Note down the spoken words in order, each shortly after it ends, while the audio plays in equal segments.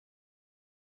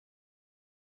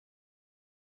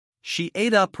She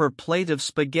ate up her plate of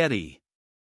spaghetti.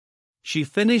 She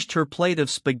finished her plate of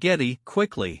spaghetti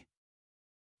quickly.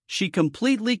 She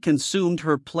completely consumed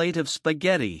her plate of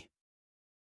spaghetti.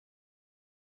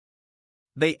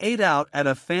 They ate out at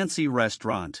a fancy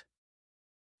restaurant.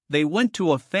 They went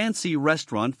to a fancy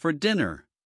restaurant for dinner.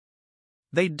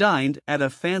 They dined at a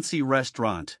fancy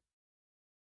restaurant.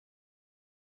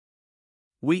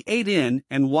 We ate in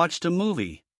and watched a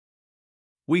movie.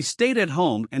 We stayed at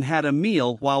home and had a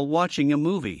meal while watching a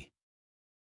movie.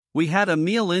 We had a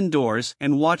meal indoors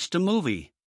and watched a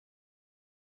movie.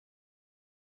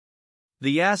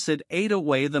 The acid ate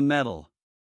away the metal.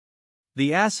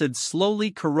 The acid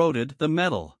slowly corroded the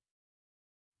metal.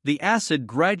 The acid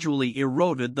gradually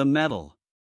eroded the metal.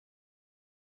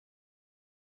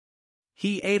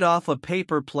 He ate off a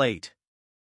paper plate.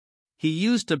 He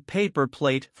used a paper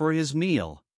plate for his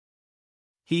meal.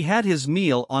 He had his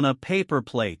meal on a paper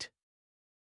plate.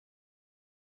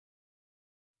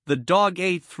 The dog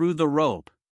ate through the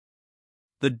rope.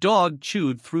 The dog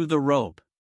chewed through the rope.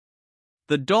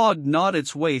 The dog gnawed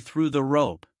its way through the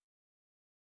rope.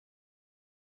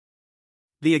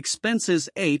 The expenses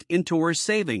ate into her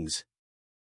savings.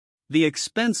 The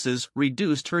expenses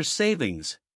reduced her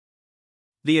savings.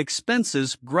 The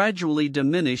expenses gradually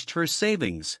diminished her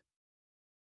savings.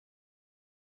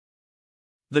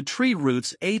 The tree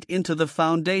roots ate into the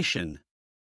foundation.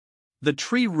 The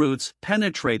tree roots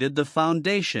penetrated the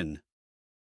foundation.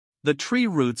 The tree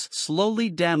roots slowly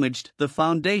damaged the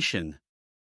foundation.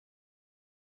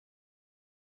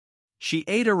 She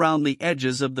ate around the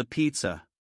edges of the pizza.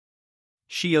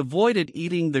 She avoided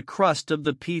eating the crust of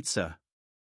the pizza.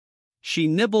 She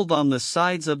nibbled on the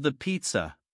sides of the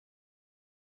pizza.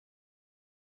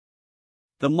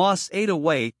 The moss ate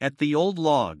away at the old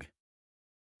log.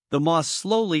 The moss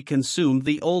slowly consumed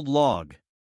the old log.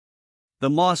 The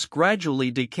moss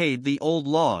gradually decayed the old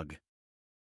log.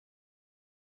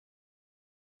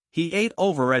 He ate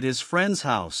over at his friend's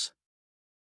house.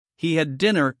 He had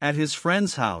dinner at his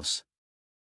friend's house.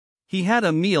 He had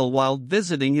a meal while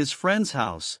visiting his friend's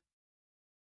house.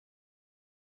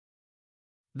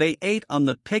 They ate on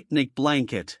the picnic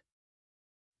blanket.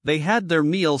 They had their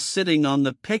meal sitting on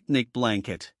the picnic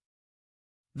blanket.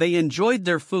 They enjoyed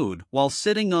their food while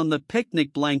sitting on the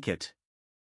picnic blanket.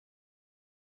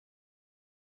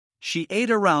 She ate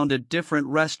around at different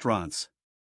restaurants.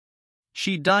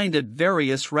 She dined at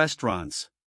various restaurants.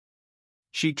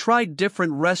 She tried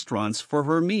different restaurants for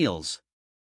her meals.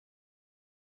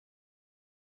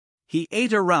 He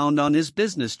ate around on his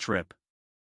business trip.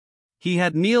 He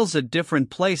had meals at different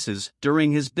places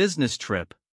during his business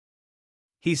trip.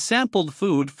 He sampled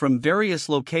food from various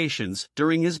locations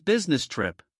during his business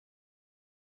trip.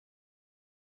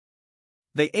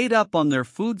 They ate up on their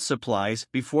food supplies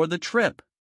before the trip.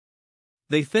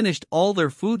 They finished all their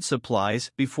food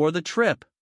supplies before the trip.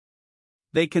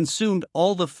 They consumed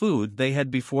all the food they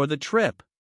had before the trip.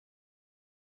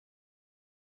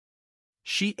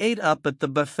 She ate up at the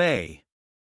buffet.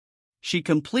 She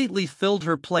completely filled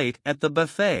her plate at the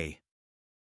buffet.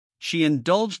 She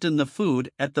indulged in the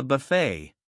food at the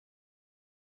buffet.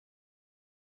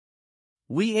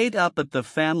 We ate up at the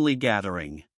family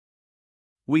gathering.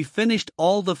 We finished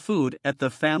all the food at the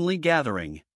family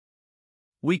gathering.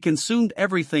 We consumed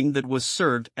everything that was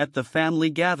served at the family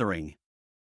gathering.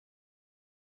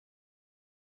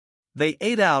 They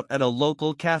ate out at a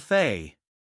local cafe.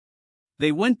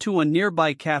 They went to a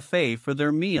nearby cafe for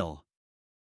their meal.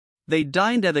 They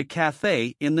dined at a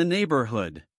cafe in the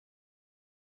neighborhood.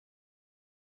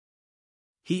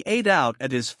 He ate out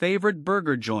at his favorite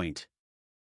burger joint.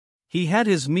 He had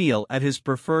his meal at his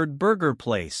preferred burger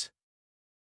place.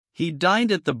 He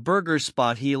dined at the burger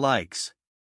spot he likes.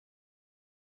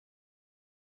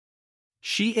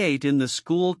 She ate in the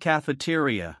school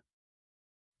cafeteria.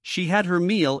 She had her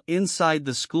meal inside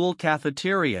the school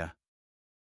cafeteria.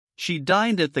 She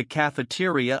dined at the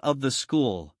cafeteria of the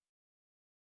school.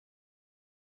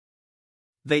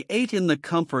 They ate in the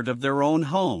comfort of their own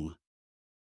home.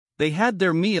 They had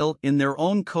their meal in their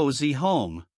own cozy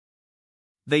home.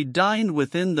 They dined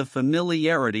within the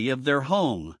familiarity of their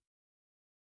home.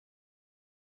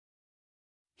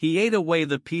 He ate away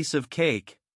the piece of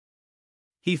cake.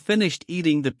 He finished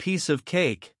eating the piece of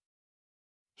cake.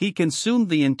 He consumed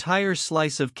the entire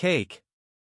slice of cake.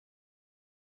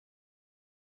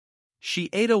 She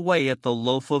ate away at the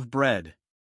loaf of bread.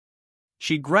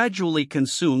 She gradually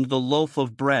consumed the loaf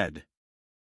of bread.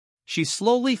 She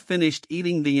slowly finished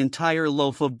eating the entire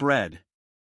loaf of bread.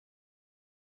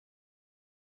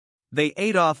 They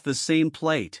ate off the same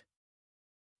plate.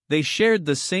 They shared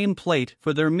the same plate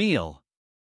for their meal.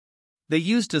 They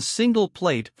used a single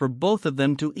plate for both of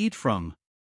them to eat from.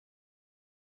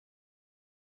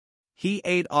 He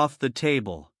ate off the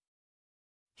table.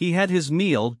 He had his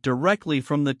meal directly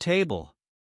from the table.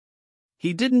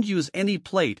 He didn't use any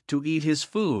plate to eat his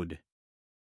food.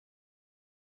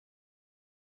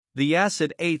 The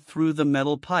acid ate through the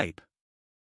metal pipe.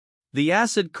 The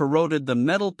acid corroded the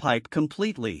metal pipe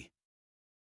completely.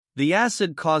 The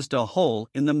acid caused a hole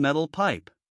in the metal pipe.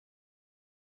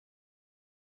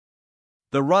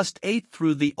 The rust ate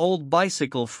through the old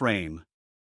bicycle frame.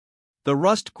 The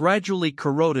rust gradually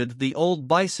corroded the old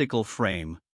bicycle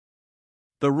frame.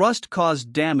 The rust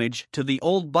caused damage to the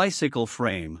old bicycle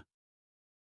frame.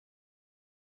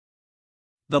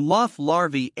 The moth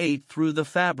larvae ate through the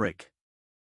fabric.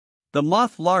 The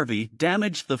moth larvae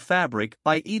damaged the fabric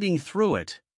by eating through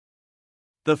it.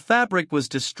 The fabric was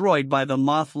destroyed by the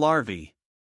moth larvae.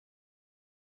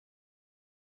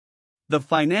 The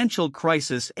financial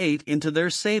crisis ate into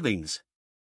their savings.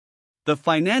 The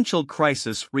financial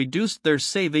crisis reduced their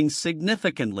savings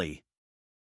significantly.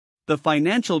 The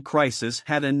financial crisis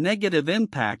had a negative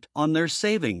impact on their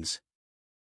savings.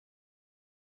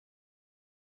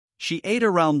 She ate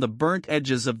around the burnt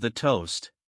edges of the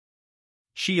toast.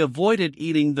 She avoided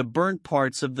eating the burnt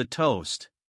parts of the toast.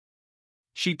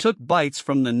 She took bites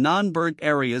from the non-burnt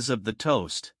areas of the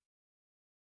toast.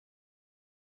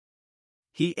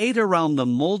 He ate around the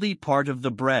moldy part of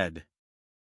the bread.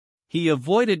 He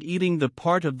avoided eating the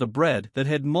part of the bread that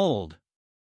had mold.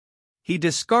 He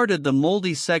discarded the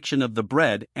moldy section of the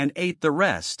bread and ate the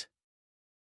rest.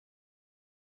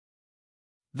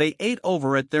 They ate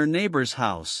over at their neighbor's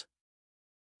house.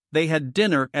 They had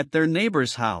dinner at their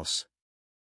neighbor's house.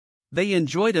 They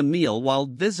enjoyed a meal while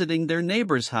visiting their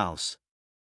neighbor's house.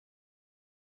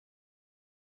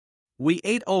 We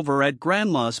ate over at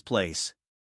Grandma's place.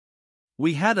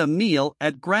 We had a meal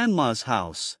at Grandma's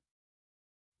house.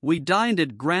 We dined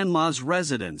at Grandma's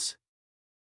residence.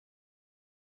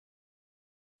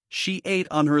 She ate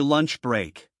on her lunch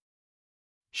break.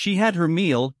 She had her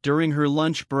meal during her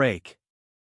lunch break.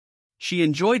 She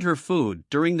enjoyed her food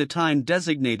during the time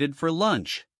designated for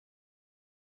lunch.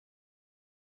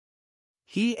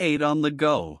 He ate on the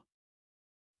go.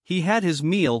 He had his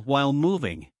meal while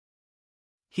moving.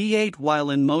 He ate while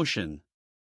in motion.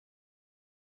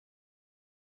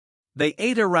 They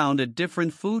ate around at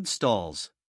different food stalls.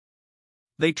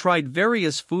 They tried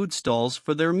various food stalls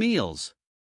for their meals.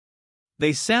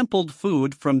 They sampled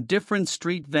food from different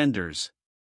street vendors.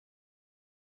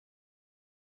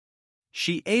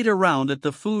 She ate around at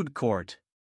the food court.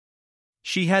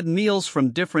 She had meals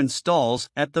from different stalls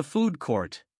at the food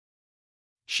court.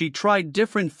 She tried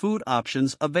different food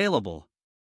options available.